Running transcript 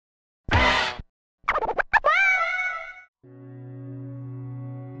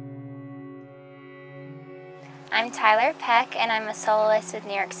I'm Tyler Peck, and I'm a soloist with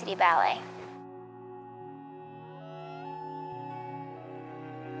New York City Ballet.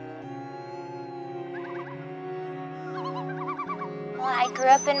 Well, I grew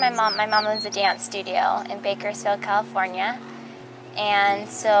up in my mom owns a dance studio in Bakersfield, California. And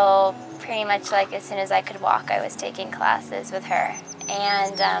so pretty much like as soon as I could walk, I was taking classes with her.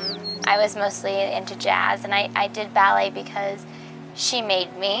 And I was mostly into jazz, and I did ballet because she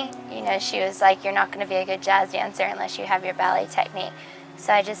made me. You know, she was like, you're not going to be a good jazz dancer unless you have your ballet technique.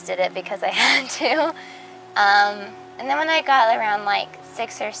 So I just did it because I had to. And then when I got around like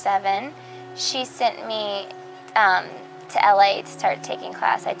 6 or 7, she sent me to LA to start taking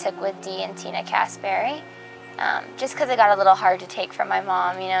class. I took with Dee and Tina Casberry, just because it got a little hard to take from my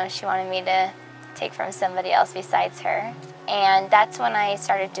mom. You know, she wanted me to take from somebody else besides her. And that's when I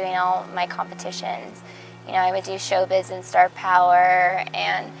started doing all my competitions. You know, I would do Showbiz and Star Power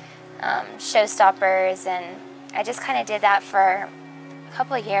and Showstoppers, and I just kind of did that for a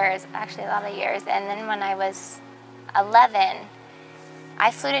couple of years, actually a lot of years. And then when I was 11,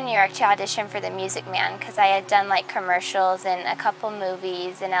 I flew to New York to audition for The Music Man because I had done like commercials and a couple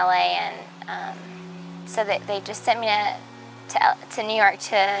movies in LA, and so they just sent me to New York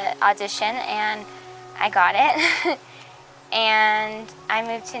to audition, and I got it. And I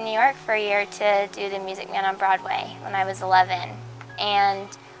moved to New York for a year to do The Music Man on Broadway when I was 11. And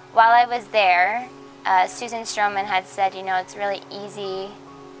while I was there, Susan Stroman had said, you know, it's really easy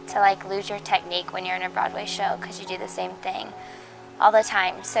to like lose your technique when you're in a Broadway show because you do the same thing all the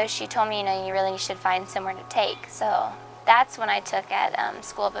time. So she told me, you know, you really should find somewhere to take. So that's when I took at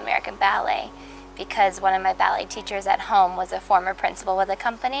School of American Ballet, because one of my ballet teachers at home was a former principal with a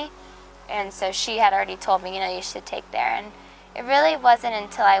company. And so she had already told me, you know, you should take there. And it really wasn't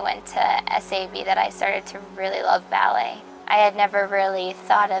until I went to SAB that I started to really love ballet. I had never really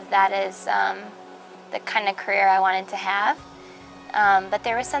thought of that as the kind of career I wanted to have. But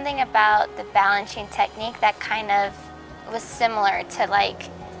there was something about the balancing technique that kind of was similar to like,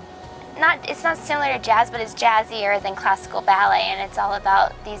 it's not similar to jazz, but it's jazzier than classical ballet, and it's all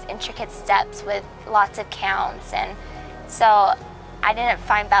about these intricate steps with lots of counts. And so I didn't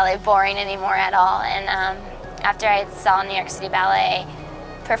find ballet boring anymore at all. And after I saw New York City Ballet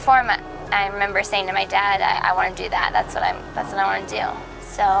perform, I remember saying to my dad, I want to do that. That's what I want to do.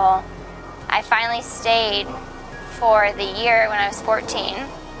 So I finally stayed for the year when I was 14,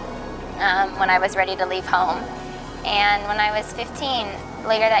 when I was ready to leave home. And when I was 15,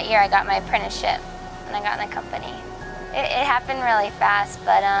 later that year, I got my apprenticeship, and I got in the company. It happened really fast,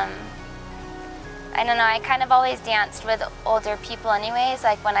 but I don't know, I kind of always danced with older people anyways.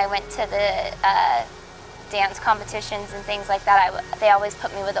 Like when I went to the dance competitions and things like that, they always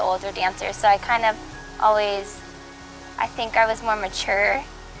put me with the older dancers. So I kind of always, I think I was more mature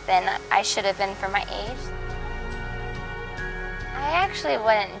than I should have been for my age. I actually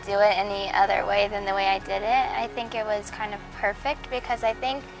wouldn't do it any other way than the way I did it. I think it was kind of perfect, because I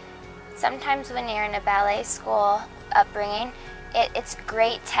think sometimes when you're in a ballet school upbringing, it's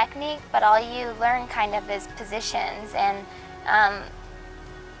great technique, but all you learn kind of is positions. And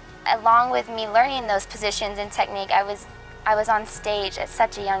along with me learning those positions and technique, I was on stage at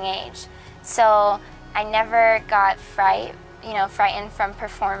such a young age. So I never got frightened from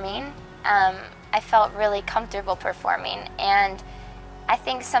performing. I felt really comfortable performing. And I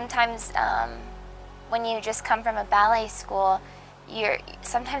think sometimes when you just come from a ballet school,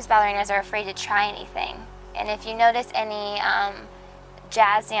 sometimes ballerinas are afraid to try anything. And if you notice any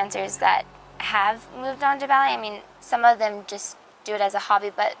jazz dancers that have moved on to ballet, I mean, some of them just do it as a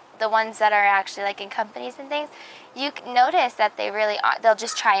hobby, but the ones that are actually like in companies and things, you notice that they'll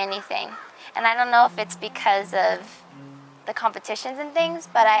just try anything. And I don't know if it's because of the competitions and things,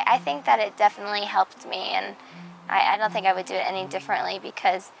 but I think that it definitely helped me, and I don't think I would do it any differently,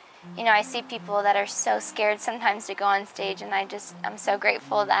 because, you know, I see people that are so scared sometimes to go on stage, and I'm so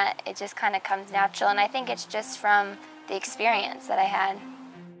grateful that it just kind of comes natural, and I think it's just from the experience that I had.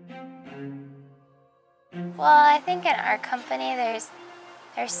 Well, I think in our company there's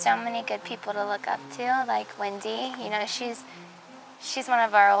so many good people to look up to, like Wendy. You know, she's one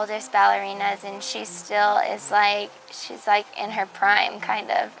of our oldest ballerinas, and she still is she's like in her prime,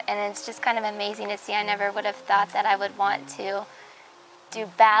 kind of. And it's just kind of amazing to see. I never would have thought that I would want to do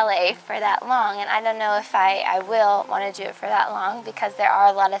ballet for that long. And I don't know if I will want to do it for that long, because there are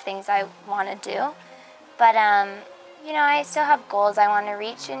a lot of things I want to do. But, you know, I still have goals I want to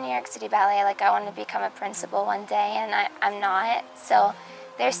reach in New York City Ballet. Like, I want to become a principal one day, and I'm not. So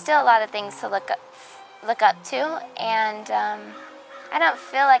there's still a lot of things to look up to. And I don't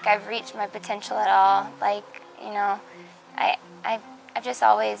feel like I've reached my potential at all. Like, you know, I've just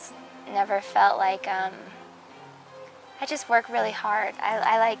always never felt like I just work really hard.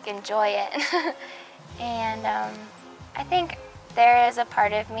 I like enjoy it. And I think there is a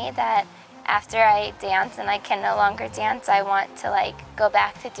part of me that after I dance and I can no longer dance, I want to like go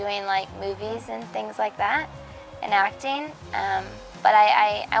back to doing like movies and things like that and acting. But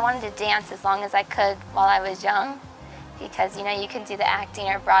I wanted to dance as long as I could while I was young, because you know you can do the acting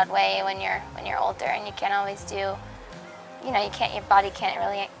or Broadway when you're older, and you can't always do, you know, your body can't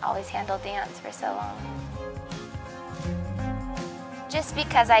really always handle dance for so long. Just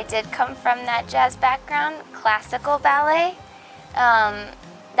because I did come from that jazz background, classical ballet,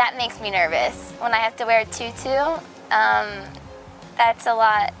 that makes me nervous. When I have to wear a tutu, that's a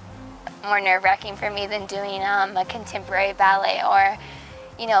lot more nerve-wracking for me than doing a contemporary ballet, or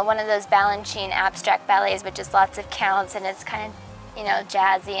you know, one of those Balanchine abstract ballets with just lots of counts and it's kind of, you know,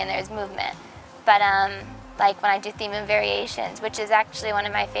 jazzy and there's movement. But like when I do theme and variations, which is actually one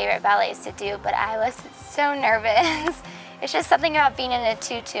of my favorite ballets to do, but I was so nervous. It's just something about being in a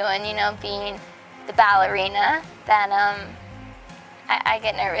tutu and, you know, being the ballerina that I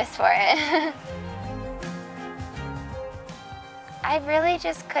get nervous for it. I really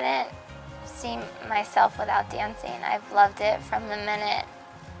just couldn't see myself without dancing. I've loved it from the minute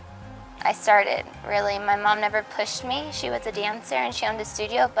I started, really. My mom never pushed me. She was a dancer and she owned a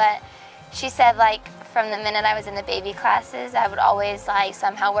studio, but she said like from the minute I was in the baby classes, I would always like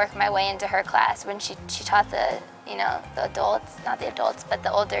somehow work my way into her class when she taught the, you know, the adults, not the adults, but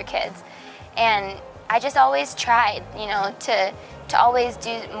the older kids. And I just always tried, you know, to always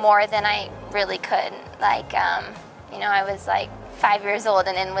do more than I really could. Like, you know, I was like 5 years old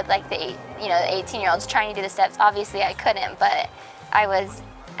and in with like the 18-year-olds trying to do the steps. Obviously I couldn't, but I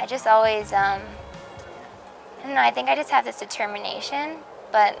just always, I don't know, I think I just have this determination,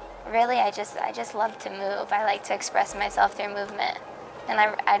 but really I just love to move. I like to express myself through movement. And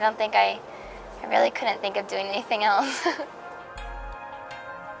I don't think I really couldn't think of doing anything else. I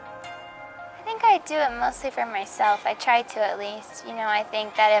think I do it mostly for myself. I try to, at least. You know, I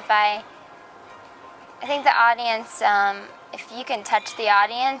think that I think the audience, if you can touch the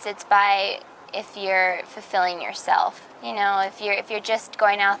audience, it's by if you're fulfilling yourself. You know, if you're just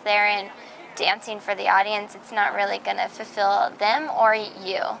going out there and dancing for the audience, it's not really going to fulfill them or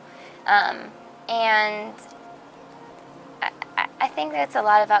you. And I think that it's a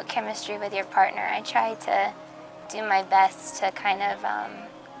lot about chemistry with your partner. I try to do my best to kind of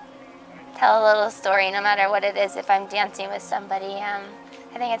tell a little story, no matter what it is. If I'm dancing with somebody, I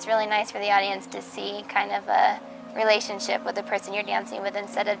think it's really nice for the audience to see kind of a relationship with the person you're dancing with,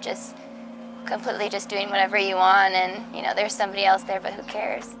 instead of just completely just doing whatever you want and, you know, there's somebody else there, but who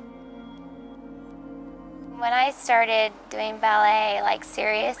cares? When I started doing ballet, like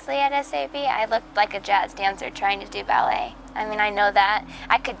seriously at SAB, I looked like a jazz dancer trying to do ballet. I mean, I know that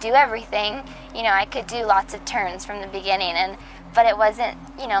I could do everything, you know, I could do lots of turns from the beginning, but it wasn't,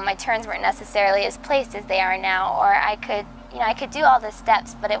 you know, my turns weren't necessarily as placed as they are now, or I could, you know, I could do all the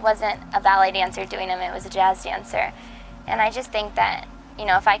steps, but it wasn't a ballet dancer doing them, it was a jazz dancer. And I just think that, you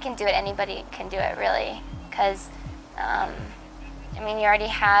know, if I can do it, anybody can do it, really, because, I mean, you already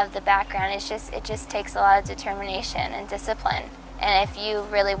have the background. It just takes a lot of determination and discipline. And if you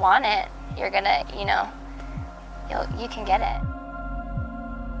really want it, you're gonna, you know, you can get it.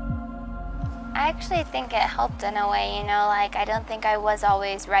 I actually think it helped in a way, you know, like I don't think I was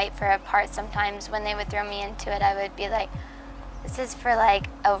always right for a part. Sometimes when they would throw me into it, I would be like, this is for like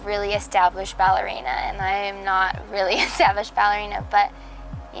a really established ballerina, and I am not really established ballerina, but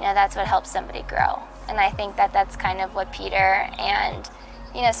you know, that's what helps somebody grow. And I think that that's kind of what Peter and,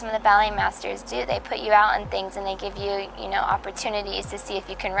 you know, some of the ballet masters do. They put you out in things and they give you, you know, opportunities to see if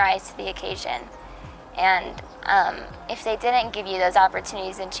you can rise to the occasion. And if they didn't give you those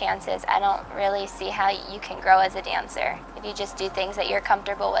opportunities and chances, I don't really see how you can grow as a dancer if you just do things that you're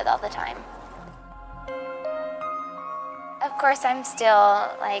comfortable with all the time. Of course, I'm still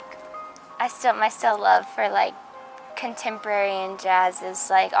like, my love for like contemporary and jazz is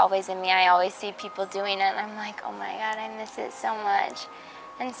like always in me. I always see people doing it and I'm like, oh my God, I miss it so much.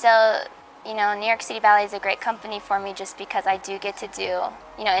 And so, you know, New York City Ballet is a great company for me just because I do get to do,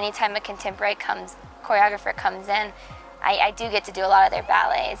 you know, anytime a contemporary choreographer comes in, I do get to do a lot of their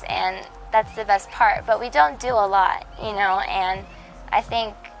ballets, and that's the best part. But we don't do a lot, you know, and I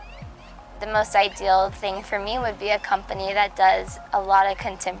think the most ideal thing for me would be a company that does a lot of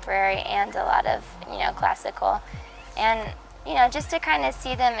contemporary and a lot of, you know, classical. And, you know, just to kind of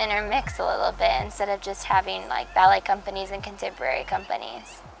see them intermix a little bit instead of just having like ballet companies and contemporary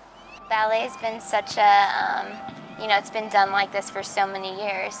companies. Ballet's been such a, you know, it's been done like this for so many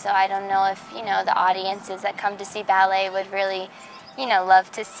years, so I don't know if, you know, the audiences that come to see ballet would really, you know,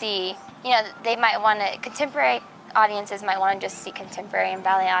 love to see, you know, they might want to, contemporary audiences might want to just see contemporary and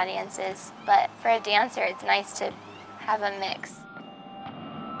ballet audiences, but for a dancer, it's nice to have a mix.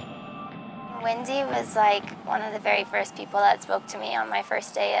 Wendy was like one of the very first people that spoke to me on my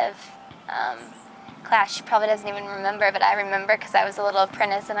first day of class. She probably doesn't even remember, but I remember because I was a little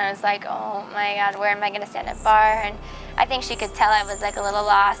apprentice and I was like, oh my God, where am I going to stand at bar? And I think she could tell I was like a little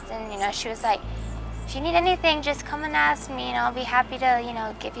lost, and you know, she was like, if you need anything, just come and ask me, and I'll be happy to, you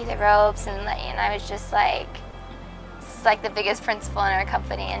know, give you the ropes. And I was just like, this is like the biggest principal in our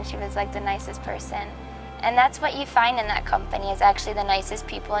company, and she was like the nicest person. And that's what you find in that company, is actually the nicest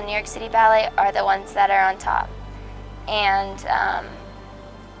people in New York City Ballet are the ones that are on top. And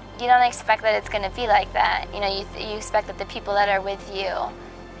you don't expect that it's going to be like that. You know, you expect that the people that are with you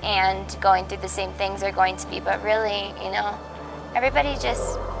and going through the same things are going to be, but really, you know, everybody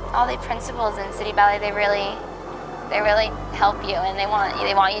just, all the principals in City Ballet, they really help you, and they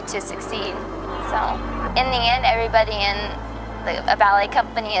want you to succeed. So in the end, everybody in a ballet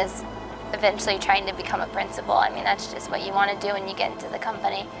company is eventually trying to become a principal. I mean, that's just what you want to do when you get into the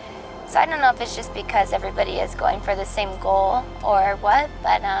company. So I don't know if it's just because everybody is going for the same goal or what,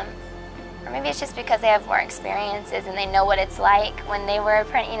 but or maybe it's just because they have more experiences and they know what it's like when they were a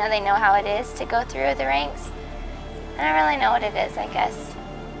apprentice. You know, they know how it is to go through the ranks. I don't really know what it is, I guess.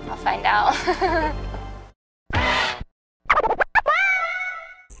 I'll find out.